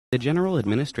The General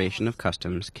Administration of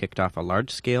Customs kicked off a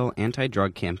large-scale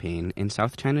anti-drug campaign in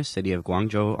South China's city of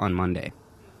Guangzhou on Monday.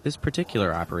 This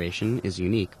particular operation is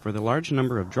unique for the large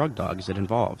number of drug dogs it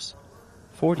involves.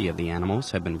 40 of the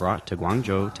animals have been brought to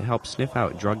Guangzhou to help sniff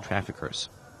out drug traffickers.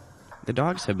 The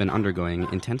dogs have been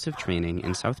undergoing intensive training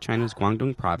in South China's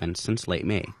Guangdong province since late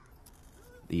May.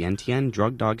 The Yantian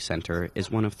Drug Dog Center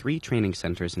is one of 3 training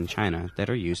centers in China that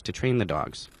are used to train the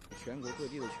dogs.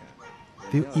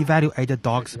 They evaluate the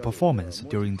dogs' performance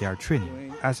during their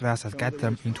training, as well as get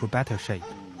them into better shape.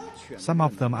 Some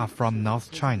of them are from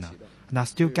North China and are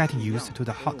still getting used to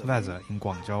the hot weather in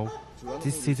Guangzhou.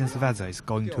 This season's weather is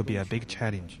going to be a big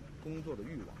challenge.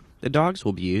 The dogs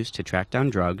will be used to track down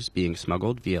drugs being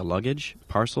smuggled via luggage,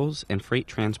 parcels, and freight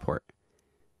transport.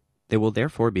 They will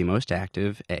therefore be most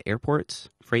active at airports,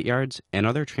 freight yards, and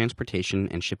other transportation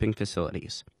and shipping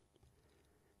facilities.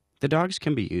 The dogs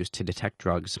can be used to detect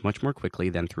drugs much more quickly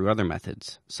than through other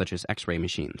methods, such as X-ray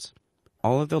machines.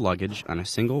 All of the luggage on a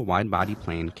single wide-body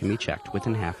plane can be checked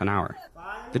within half an hour.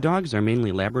 The dogs are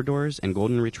mainly labradors and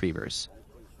golden retrievers.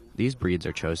 These breeds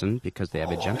are chosen because they have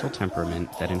a gentle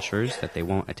temperament that ensures that they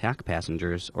won't attack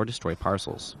passengers or destroy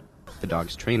parcels. The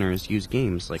dogs' trainers use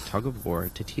games like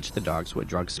tug-of-war to teach the dogs what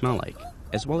drugs smell like,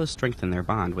 as well as strengthen their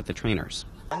bond with the trainers.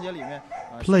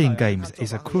 Playing games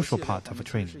is a crucial part of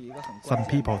training. Some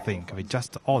people think we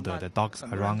just order the dogs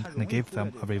around and give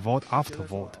them a reward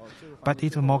afterward, but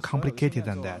it's more complicated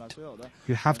than that.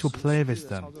 You have to play with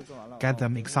them, get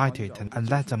them excited, and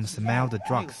let them smell the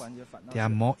drugs. They are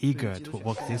more eager to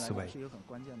work this way.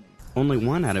 Only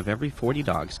 1 out of every 40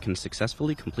 dogs can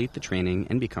successfully complete the training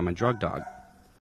and become a drug dog.